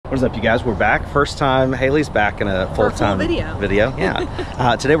What is up, you guys? We're back. First time Haley's back in a full-time video.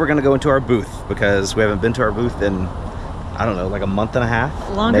 Yeah. Today we're going to go into our booth because we haven't been to our booth in, I don't know, like a month and a half,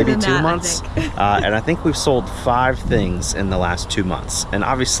 maybe 2 months. And I think we've sold 5 things in the last 2 months. And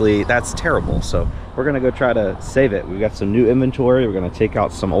obviously that's terrible. So we're going to go try to save it. We've got some new inventory. We're going to take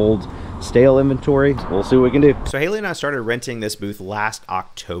out some old stale inventory. We'll see what we can do. So Haley and I started renting this booth last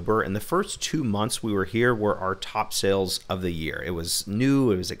October, and the first 2 months we were here were our top sales of the year. It was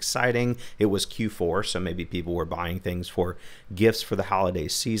new, it was exciting, it was Q4, so maybe people were buying things for gifts for the holiday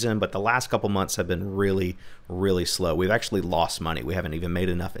season, but the last couple months have been really slow. We've actually lost money. We haven't even made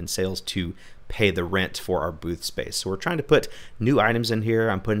enough in sales to pay the rent for our booth space. So we're trying to put new items in here.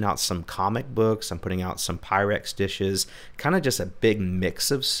 I'm putting out some comic books, I'm putting out some Pyrex dishes, kind of just a big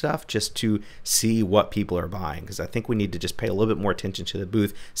mix of stuff just to see what people are buying, because I think we need to just pay a little bit more attention to the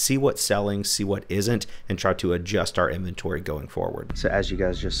booth, see what's selling, see what isn't, and try to adjust our inventory going forward. So as you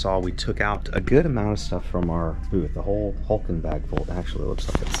guys just saw, we took out a good amount of stuff from our booth, the whole Hulkin bag full. It actually looks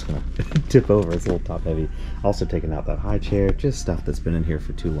like it's gonna tip over, it's a little top heavy. Also taking out that high chair, just stuff that's been in here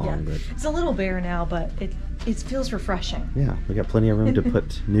for too long. Yeah. But it's a little bare now, but it feels refreshing. Yeah, we got plenty of room to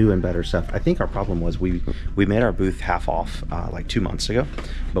put new and better stuff. I think our problem was we made our booth half off like 2 months ago,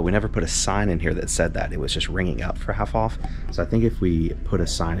 but we never put a sign in here that said that. It was just ringing up for half off. So I think if we put a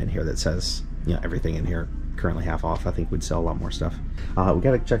sign in here that says, you know, everything in here currently half off, I think we'd sell a lot more stuff. We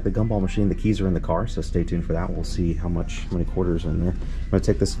got to check the gumball machine. The keys are in the car, so stay tuned for that. We'll see how many quarters are in there. I'm going to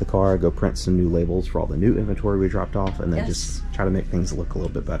take this to the car, go print some new labels for all the new inventory we dropped off, and then just try to make things look a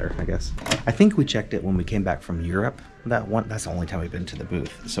little bit better, I guess. I think we checked it when we came back from Europe. That's the only time we've been to the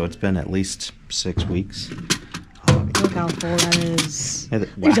booth, so it's been at least 6 weeks. Look how full that is.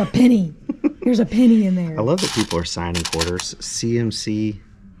 There's a penny. There's a penny in there. I love that people are signing quarters. CMC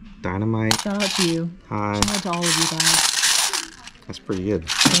Dynamite. Shout out to you. Hi. Shout out to all of you guys. That's pretty good.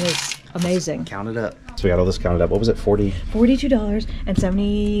 It is amazing. Count it up. So we got all this counted up. What was it? $42.76.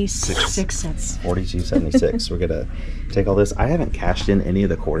 $42.76. We're gonna take all this. I haven't cashed in any of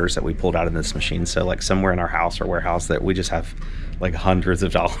the quarters that we pulled out of this machine. So like somewhere in our house or warehouse that we just have like hundreds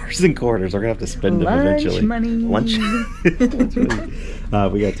of dollars in quarters. We're gonna have to spend them eventually. Lunch money.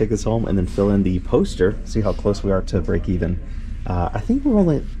 We gotta take this home and then fill in the poster. See how close we are to break even. I think we're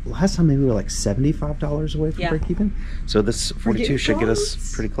only, last time maybe we were like $75 away from break even. So this 42 should get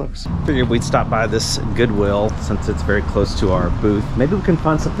us pretty close. Figured we'd stop by this Goodwill since it's very close to our booth. Maybe we can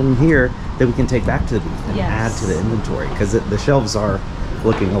find something in here that we can take back to the booth and add to the inventory, because the shelves are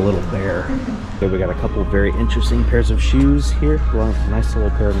looking a little bare. So we got a couple of very interesting pairs of shoes here. Well, nice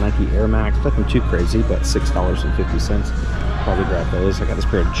little pair of Nike Air Max. Nothing too crazy, but $6.50. Probably grab those. I got this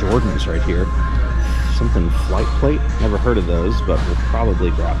pair of Jordans right here. Something Flight Plate, never heard of those, but we'll probably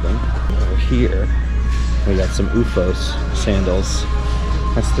grab them. Over here we got some UFOS sandals.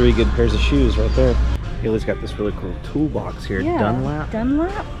 That's 3 good pairs of shoes right there. Haley's got this really cool toolbox here. Dunlap.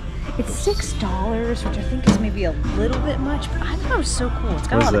 It's $6, which I think is maybe a little bit much, but I thought it was so cool. It's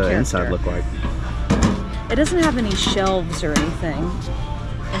got a lot of character. What does the inside look like? It doesn't have any shelves or anything.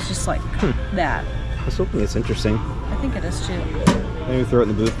 It's just like that. I still think it's interesting. I think it is too. Maybe throw it in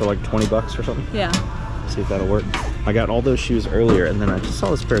the booth for like 20 bucks or something. Yeah. See if that'll work. I got all those shoes earlier, and then I just saw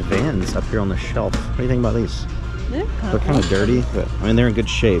this pair of Vans up here on the shelf. What do you think about these? They're kind of dirty, but I mean they're in good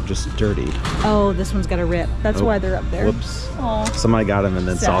shape, just dirty. Oh, this one's got a rip. That's why they're up there. Whoops. Aww. Somebody got them and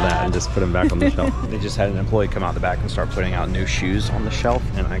then saw that and just put them back on the shelf. They just had an employee come out the back and start putting out new shoes on the shelf,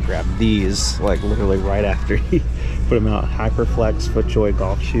 and I grabbed these like literally right after he put them out. Hyperflex FootJoy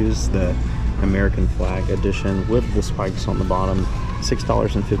golf shoes, the American flag edition with the spikes on the bottom.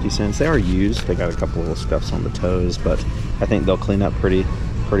 $6.50. They are used. They got a couple little scuffs on the toes, but I think they'll clean up pretty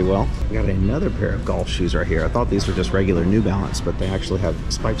well. We got another pair of golf shoes right here. I thought these were just regular New Balance, but they actually have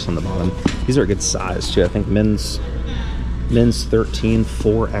spikes on the bottom. These are a good size too. I think men's 13,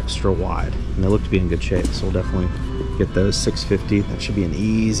 4 extra wide, and they look to be in good shape, so we'll definitely get those. $6.50. That should be an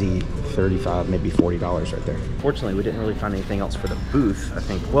easy $35, maybe $40 right there. Fortunately, we didn't really find anything else for the booth. I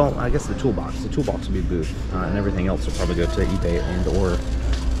think, well, I guess the toolbox will be booth, and everything else will probably go to eBay and or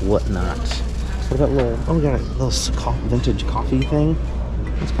whatnot. What about we got a little vintage coffee thing.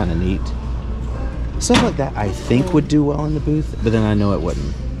 That's kind of neat. Stuff like that I think would do well in the booth, but then I know it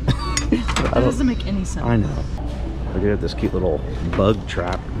wouldn't. That doesn't make any sense. I know. We got this cute little bug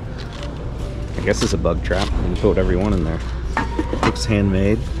trap. I guess it's a bug trap. You can put whatever you want in there. Looks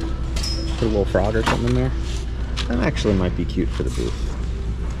handmade. Put a little frog or something in there. That actually might be cute for the booth.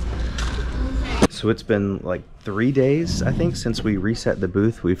 So it's been like 3 days, I think, since we reset the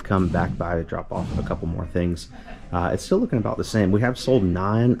booth. We've come back by to drop off a couple more things. It's still looking about the same. We have sold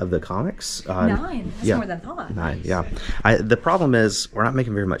 9 of the comics. 9? That's more than I thought. 9, yeah. The problem is we're not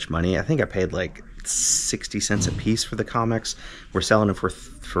making very much money. I think I paid like 60 cents a piece for the comics. We're selling them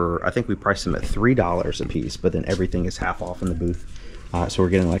for I think we priced them at $3 a piece, but then everything is half off in the booth. So we're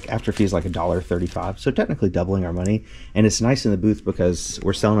getting like after fees like $1.35, so technically doubling our money. And it's nice in the booth because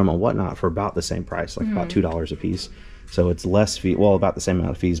we're selling them on Whatnot for about the same price, like about $2 a piece. So it's less fee, well, about the same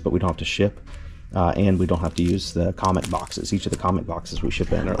amount of fees, but we don't have to ship, and we don't have to use the comic boxes. Each of the comic boxes we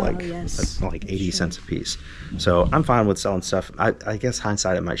ship in are like like 80 cents a piece. So I'm fine with selling stuff. I guess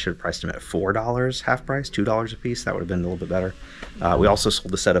hindsight, I should have priced them at $4 half price, $2 a piece. That would have been a little bit better. We also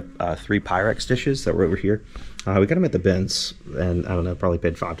sold a set of 3 Pyrex dishes that were over here. We got them at the bins, and I don't know, probably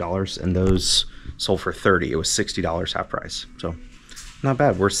paid $5, and those sold for $30. It was $60 half price, so not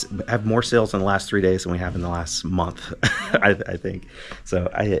bad. We have more sales in the last 3 days than we have in the last month, I think.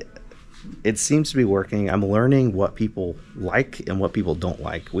 So it seems to be working. I'm learning what people like and what people don't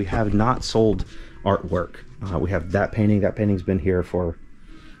like. We have not sold artwork. We have that painting. That painting's been here for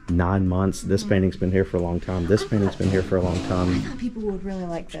 9 months. This painting's been here for a long time. This painting's been here for a long time. I thought people would really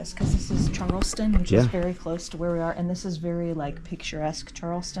like this because this is Charleston, which is very close to where we are, and this is very like picturesque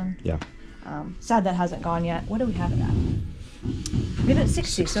Charleston. Yeah. Sad that hasn't gone yet. What do we have it at? We have it at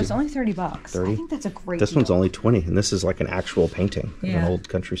 60, so it's only $30. 30. I think that's a great This deal. one's only 20, and this is like an actual painting in an old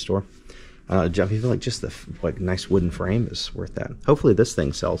country store. I feel like just the nice wooden frame is worth that. Hopefully this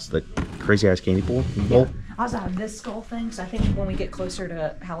thing sells, the Crazy Eyes Candy Bowl. Yeah. I also have this skull thing, so I think when we get closer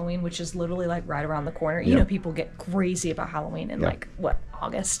to Halloween, which is literally like right around the corner, you know, people get crazy about Halloween in like, what,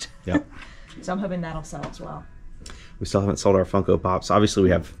 August? Yep. So I'm hoping that'll sell as well. We still haven't sold our Funko Pops. Obviously, we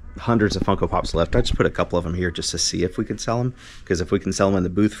have hundreds of Funko Pops left. I just put a couple of them here just to see if we could sell them, because if we can sell them in the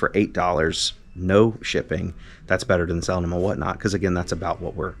booth for $8, no shipping, that's better than selling them on Whatnot, because again, that's about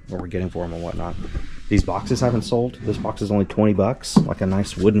what we're getting for them on Whatnot. These boxes haven't sold. This box is only $20, like a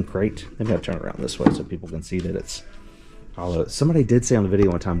nice wooden crate. Maybe I'll turn it around this way so people can see that it's hollow. Somebody did say on the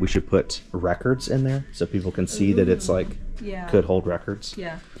video one time we should put records in there so people can see that it's like could hold records.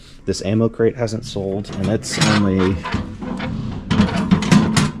 Yeah. This ammo crate hasn't sold, and it's only,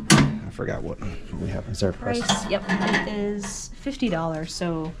 I forgot what we have. Is there a price? Yep, it is $50,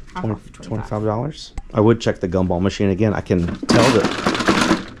 so $25. I would check the gumball machine again. I can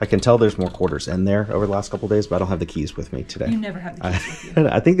tell there's more quarters in there over the last couple of days, but I don't have the keys with me today. You never have the keys with you.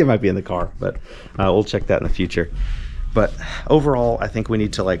 I think they might be in the car, but we'll check that in the future. But overall, I think we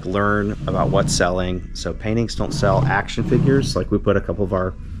need to like learn about what's selling. So paintings don't sell. Action figures, like we put a couple of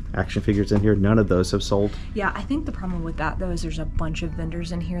our action figures in here, none of those have sold. Yeah, I think the problem with that though is there's a bunch of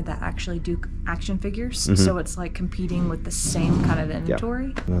vendors in here that actually do action figures, so it's like competing with the same kind of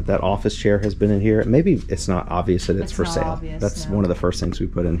inventory. That office chair has been in here. Maybe it's not obvious that it's for sale. Obvious, that's one of the first things we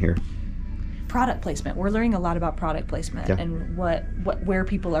put in here. Product placement. We're learning a lot about product placement and where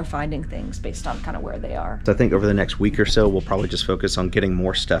people are finding things based on kind of where they are. So I think over the next week or so, we'll probably just focus on getting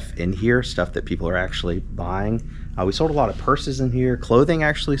more stuff in here, stuff that people are actually buying. We sold a lot of purses in here. Clothing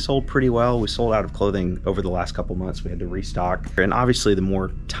actually sold pretty well. We sold out of clothing over the last couple months. We had to restock. And obviously, the more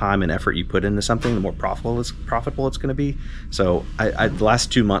time and effort you put into something, the more profitable it's going to be. So the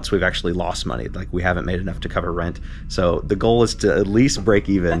last 2 months, we've actually lost money. Like we haven't made enough to cover rent. So the goal is to at least break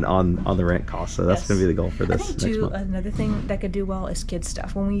even on the rent cost. So that's going to be the goal for this. I think too, another thing that could do well is kids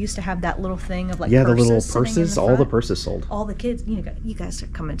stuff. When we used to have that little thing of like the little purses, all the purses sold. All the kids, you guys are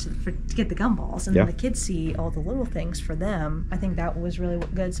coming to get the gumballs, and then the kids see all the little things for them. I think that was really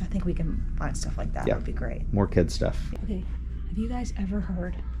good. So I think we can find stuff like that. Would be great. More kid stuff. Okay, have you guys ever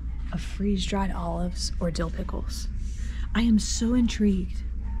heard of freeze-dried olives or dill pickles? I am so intrigued.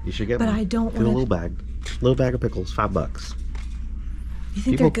 You should get but one. I don't want a little bag of pickles, $5. You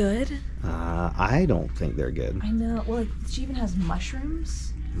think they're good? I don't think they're good. I know. Well, she even has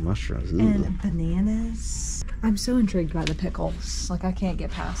mushrooms. Mushrooms. And bananas. I'm so intrigued by the pickles. Like, I can't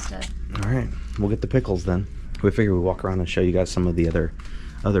get past it. All right. We'll get the pickles then. We figure we'd walk around and show you guys some of the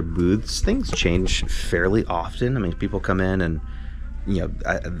other booths. Things change fairly often. I mean, people come in and,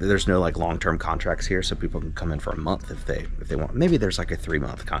 there's no like long-term contracts here, so people can come in for a month if they want. Maybe there's like a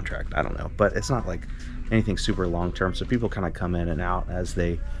 3-month contract. I don't know. But it's not like anything super long-term, so people kind of come in and out as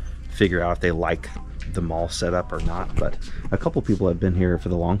they figure out if they like the mall setup or not. But a couple people have been here for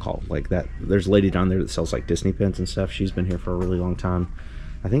the long haul. Like that, there's a lady down there that sells like Disney pins and stuff. She's been here for a really long time.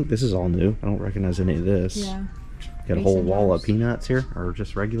 I think this is all new. I don't recognize any of this. Yeah. Got a whole wall of peanuts here, or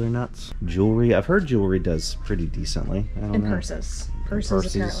just regular nuts. Jewelry. I've heard jewelry does pretty decently. And purses.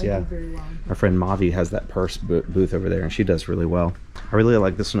 purses yeah. do very well. Our friend Mavi has that purse booth over there, and she does really well. I really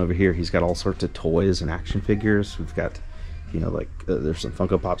like this one over here. He's got all sorts of toys and action figures. We've got, you know, like there's some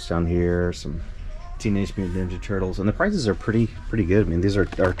Funko Pops down here, some Teenage Mutant Ninja Turtles, and the prices are pretty good. I mean, these are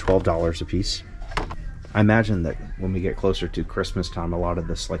 $12 a piece. I imagine that when we get closer to Christmas time, a lot of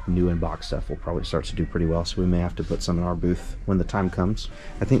this like new in-box stuff will probably start to do pretty well, so we may have to put some in our booth when the time comes.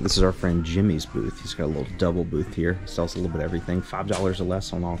 I think this is our friend Jimmy's booth. He's got a little double booth here. He sells a little bit of everything, $5 or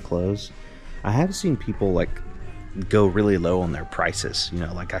less on all clothes. I have seen people like go really low on their prices. You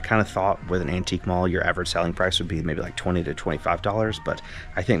know, like I kind of thought with an antique mall, your average selling price would be maybe like $20 to $25, but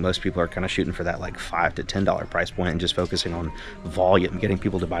I think most people are kind of shooting for that like $5 to $10 price point and just focusing on volume, getting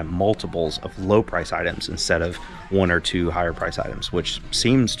people to buy multiples of low price items instead of one or two higher price items, which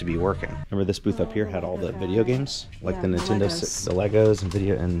seems to be working. Remember this booth up here had all the video games, like the Nintendo, the Legos and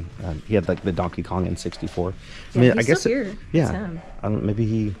video, and he had like the Donkey Kong N64. I mean, I guess here. Yeah, I don't, maybe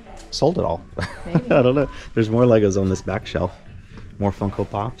he sold it all. I don't know. There's more Legos on this back shelf. More Funko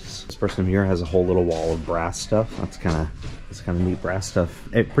Pops. This person here has a whole little wall of brass stuff. That's kind of neat brass stuff.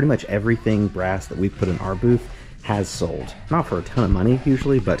 Pretty much everything brass that we put in our booth has sold. Not for a ton of money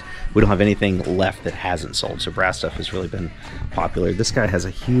usually, but we don't have anything left that hasn't sold. So brass stuff has really been popular. This guy has a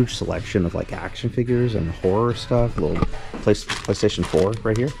huge selection of like action figures and horror stuff. A little PlayStation 4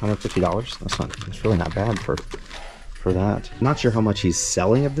 right here, $150. That's really not bad for that. Not sure how much he's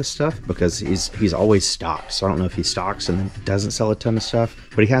selling of this stuff because he's always stocked. So I don't know if he stocks and then doesn't sell a ton of stuff,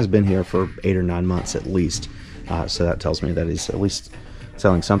 but he has been here for 8 or 9 months at least. So that tells me that he's at least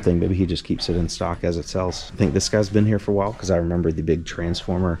selling something. Maybe he just keeps it in stock as it sells. I think this guy's been here for a while because I remember the big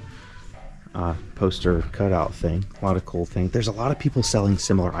Transformer poster cutout thing. A lot of cool things. There's a lot of people selling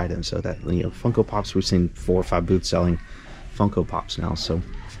similar items. So that, you know, Funko Pops, we've seen 4 or 5 booths selling Funko Pops now. So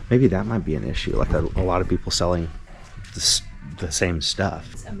maybe that might be an issue. Like a lot of people selling the same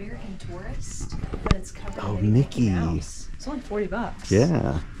stuff. It's American Tourist, but it's covered. Oh, Mickey! It's only $40.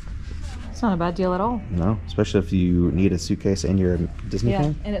 Yeah, it's not a bad deal at all. No, especially if you need a suitcase and you're a Disney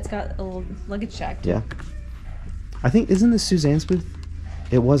fan. Yeah, and it's got a little luggage check. Yeah, I think isn't this Suzanne's booth?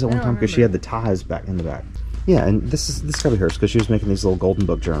 It was at one time because she had the ties back in the back. Yeah, and this gotta be hers because she was making these little golden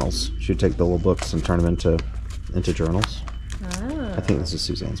book journals. She would take the little books and turn them into journals. I think this is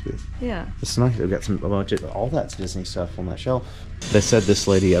Suzanne's booth. Yeah. It's nice. We've got a bunch of all that's Disney stuff on that shelf. They said this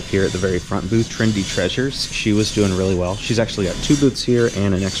lady up here at the very front booth, Trendy Treasures, she was doing really well. She's actually got 2 booths here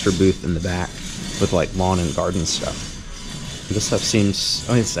and an extra booth in the back with like lawn and garden stuff. And this stuff seems,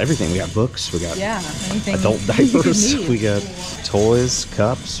 I mean, it's everything. We got books, we got adult diapers, we got toys,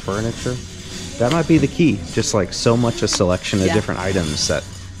 cups, furniture. That might be the key. Just like so much a selection of different items that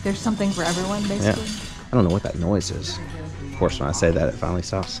there's something for everyone, basically. Yeah. I don't know what that noise is. Of course, when I say that, it finally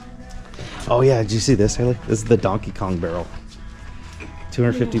stops. Oh yeah, did you see this, Haley? This is the Donkey Kong barrel.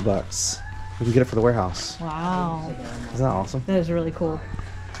 $250. We can get it for the warehouse. Wow. Isn't that awesome? That is really cool.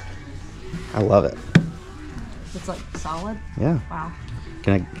 I love it. It's like solid? Yeah. Wow.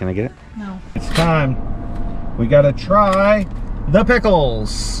 Can I get it? No. It's time. We gotta try the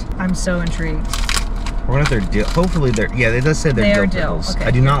pickles. I'm so intrigued. I wonder if they're dill. Hopefully they're, yeah, it does say they're dill pickles. Okay.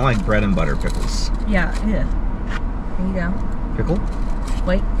 I do not like bread and butter pickles. Yeah. Here you go. Pickle?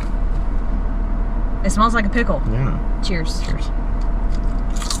 Wait. It smells like a pickle. Yeah. Cheers. Cheers.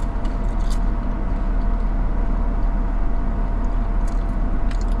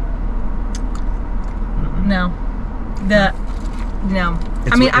 No. No.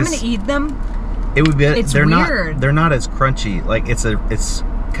 I mean, I'm gonna eat them. It would be. It's weird. They're not as crunchy. Like it's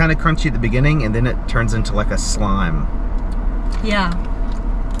kind of crunchy at the beginning, and then it turns into like a slime. Yeah.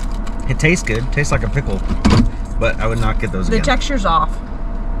 It tastes good. It tastes like a pickle, but I would not get those again. The texture's off.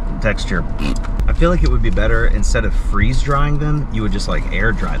 Texture. I feel like it would be better instead of freeze drying them. You would just like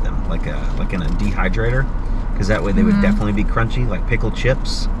air dry them, like in a dehydrator, because that way they would definitely be crunchy, like pickled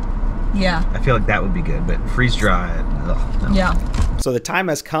chips. Yeah. I feel like that would be good, but freeze dry it. Ugh, no. Yeah. So the time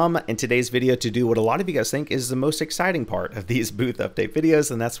has come in today's video to do what a lot of you guys think is the most exciting part of these booth update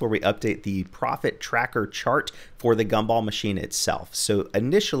videos, and that's where we update the profit tracker chart for the gumball machine itself. So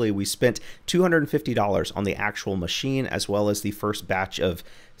initially we spent $250 on the actual machine as well as the first batch of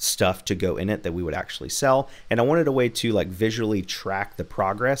stuff to go in it that we would actually sell, and I wanted a way to like visually track the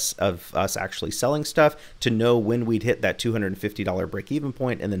progress of us actually selling stuff to know when we'd hit that $250 break-even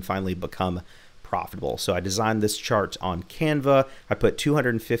point and then finally become profitable. So I designed this chart on Canva. I put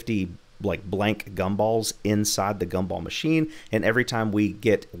 250 like blank gumballs inside the gumball machine, and every time we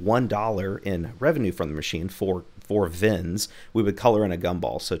get $1 in revenue from the machine for VINs, we would color in a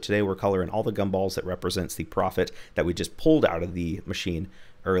gumball. So today we're coloring all the gumballs that represents the profit that we just pulled out of the machine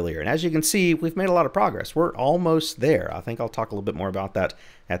earlier. And as you can see, we've made a lot of progress. We're almost there. I think I'll talk a little bit more about that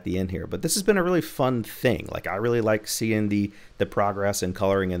at the end here. But this has been a really fun thing. Like, I really like seeing the progress and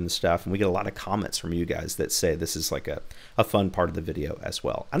coloring and stuff. And we get a lot of comments from you guys that say this is like a fun part of the video as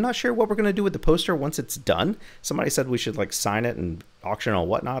well. I'm not sure what we're going to do with the poster once it's done. Somebody said we should like sign it and auction or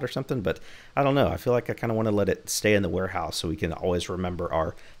whatnot or something, but I don't know. I feel like I kind of want to let it stay in the warehouse so we can always remember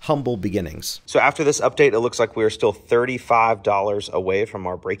our humble beginnings. So after this update, it looks like we're still $35 away from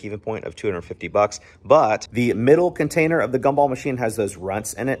our break-even point of $250, but the middle container of the gumball machine has those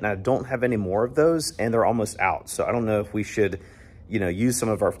runts in it, and I don't have any more of those, and they're almost out. So I don't know if we should, you know, use some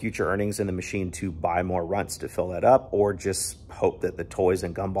of our future earnings in the machine to buy more runts to fill that up, or just hope that the toys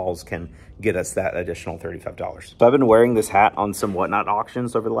and gumballs can get us that additional $35. So I've been wearing this hat on some Whatnot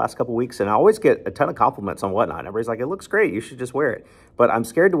auctions over the last couple weeks, and I always get a ton of compliments on Whatnot. Everybody's like, it looks great, you should just wear it. But I'm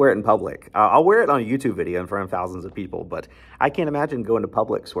scared to wear it in public. I'll wear it on a YouTube video in front of thousands of people, but I can't imagine going to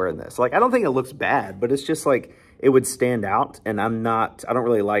Publix wearing this. Like, I don't think it looks bad, but it's just like, it would stand out, and I don't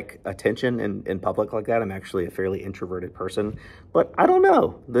really like attention in public like that. I'm actually a fairly introverted person, but I don't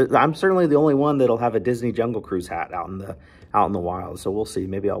know. I'm certainly the only one that'll have a Disney Jungle Cruise hat out in the wild, so we'll see.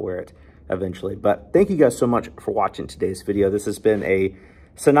 Maybe I'll wear it eventually. But thank you guys so much for watching today's video. This has been a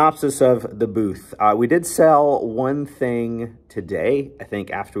synopsis of the booth. We did sell one thing today. I think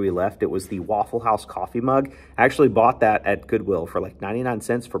after we left, it was the Waffle House coffee mug. I actually bought that at Goodwill for like 99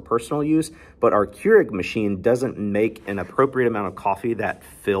 cents for personal use, but our Keurig machine doesn't make an appropriate amount of coffee that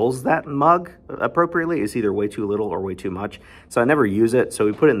fills that mug appropriately. It's either way too little or way too much. So I never use it. So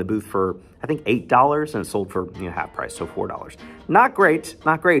we put it in the booth for, I think, $8, and it sold for, you know, half price, so $4. Not great,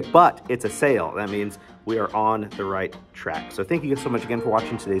 but it's a sale. That means we are on the right track. So thank you guys so much again for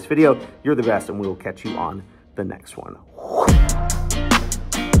watching today's video. You're the best, and we will catch you on the next one.